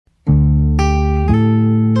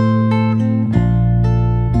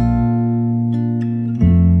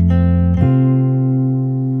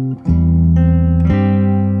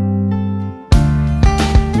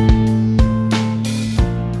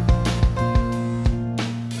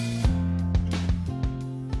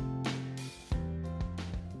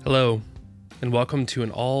Hello, and welcome to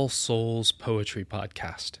an All Souls Poetry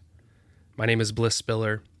podcast. My name is Bliss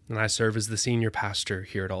Spiller, and I serve as the senior pastor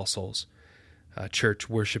here at All Souls, a church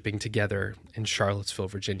worshiping together in Charlottesville,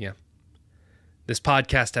 Virginia. This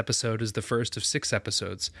podcast episode is the first of 6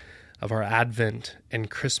 episodes of our Advent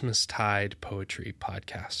and Christmastide poetry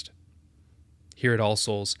podcast. Here at All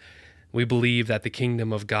Souls, we believe that the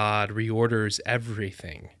kingdom of God reorders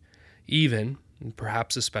everything, even, and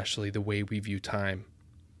perhaps especially, the way we view time.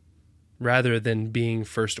 Rather than being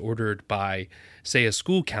first ordered by, say, a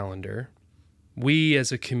school calendar, we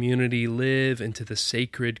as a community live into the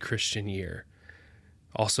sacred Christian year,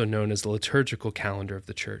 also known as the liturgical calendar of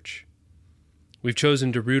the church. We've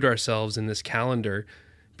chosen to root ourselves in this calendar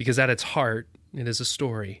because at its heart, it is a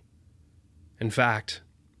story. In fact,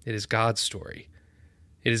 it is God's story.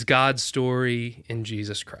 It is God's story in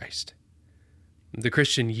Jesus Christ. The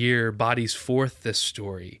Christian year bodies forth this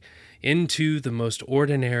story into the most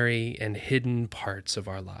ordinary and hidden parts of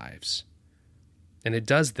our lives. And it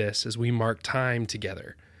does this as we mark time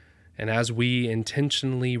together and as we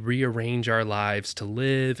intentionally rearrange our lives to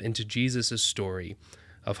live into Jesus' story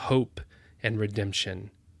of hope and redemption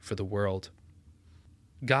for the world.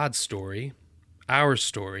 God's story, our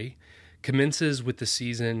story, commences with the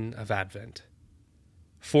season of Advent.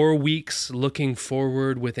 4 weeks looking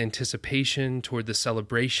forward with anticipation toward the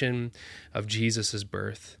celebration of Jesus'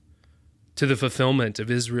 birth, to the fulfillment of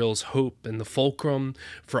Israel's hope and the fulcrum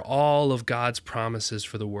for all of God's promises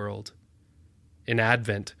for the world. In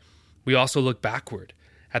Advent, we also look backward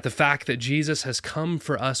at the fact that Jesus has come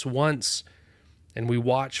for us once, and we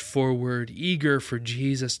watch forward, eager for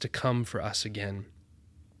Jesus to come for us again.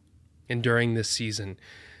 And during this season,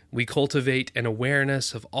 we cultivate an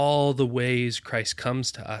awareness of all the ways Christ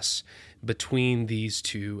comes to us between these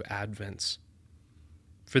 2 Advents.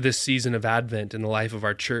 For this season of Advent in the life of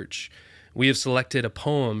our church, we have selected a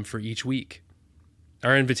poem for each week.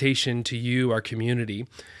 Our invitation to you, our community,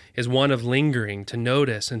 is one of lingering to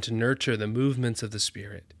notice and to nurture the movements of the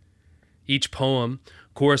Spirit. Each poem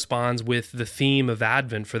corresponds with the theme of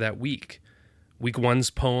Advent for that week. Week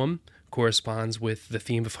 1's poem corresponds with the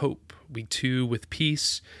theme of hope, week 2 with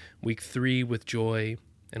peace, week 3 with joy,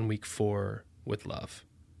 and week 4 with love.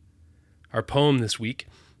 Our poem this week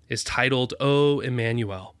is titled O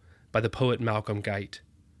Emmanuel by the poet Malcolm Guite.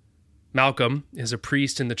 Malcolm is a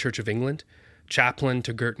priest in the Church of England, chaplain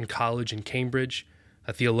to Girton College in Cambridge,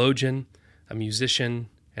 a theologian, a musician,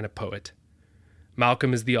 and a poet.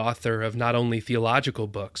 Malcolm is the author of not only theological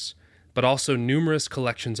books, but also numerous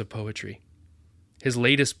collections of poetry. His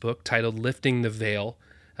latest book, titled Lifting the Veil,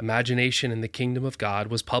 Imagination in the Kingdom of God,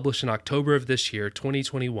 was published in October of this year,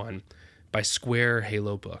 2021, by Square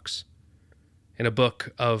Halo Books. In a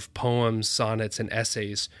book of poems, sonnets, and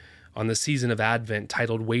essays on the season of Advent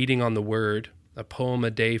titled Waiting on the Word, a poem a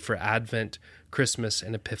day for Advent, Christmas,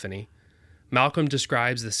 and Epiphany, Malcolm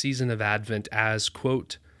describes the season of Advent as,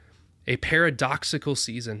 quote, a paradoxical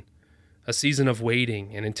season, a season of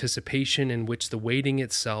waiting and anticipation in which the waiting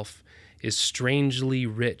itself is strangely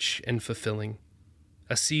rich and fulfilling,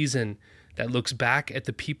 a season that looks back at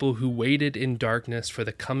the people who waited in darkness for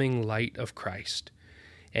the coming light of Christ,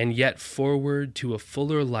 and yet forward to a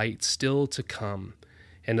fuller light still to come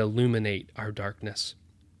and illuminate our darkness.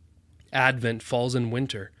 Advent falls in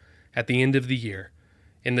winter, at the end of the year,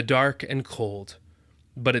 in the dark and cold,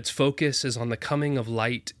 but its focus is on the coming of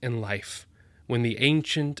light and life, when the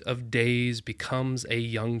Ancient of Days becomes a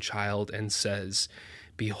young child and says,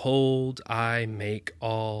 Behold, I make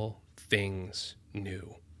all things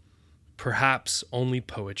new. Perhaps only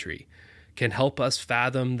poetry can help us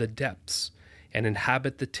fathom the depths and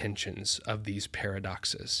inhabit the tensions of these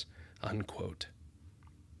paradoxes, unquote.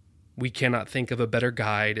 We cannot think of a better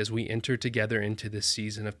guide as we enter together into this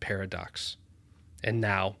season of paradox. And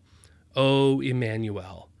now, O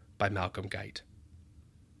Emmanuel by Malcolm Guite.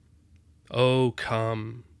 O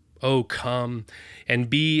come, and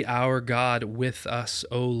be our God with us,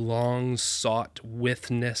 O long-sought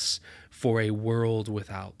witness for a world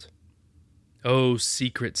without. O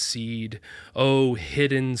secret seed, O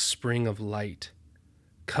hidden spring of light,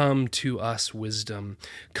 come to us, wisdom.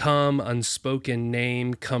 Come, unspoken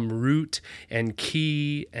name. Come, root and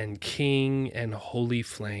key and king and holy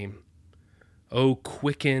flame. O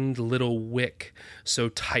quickened little wick, so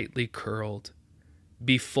tightly curled,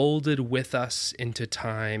 be folded with us into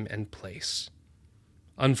time and place.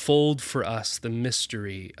 Unfold for us the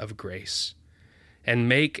mystery of grace, and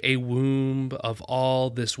make a womb of all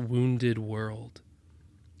this wounded world.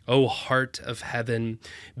 O heart of heaven,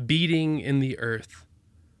 beating in the earth,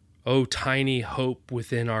 O tiny hope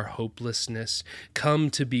within our hopelessness,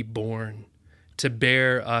 come to be born, to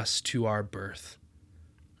bear us to our birth.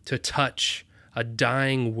 to touch a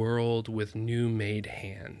dying world with new-made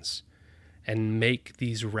hands, and make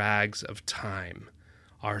these rags of time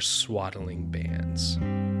our swaddling bands.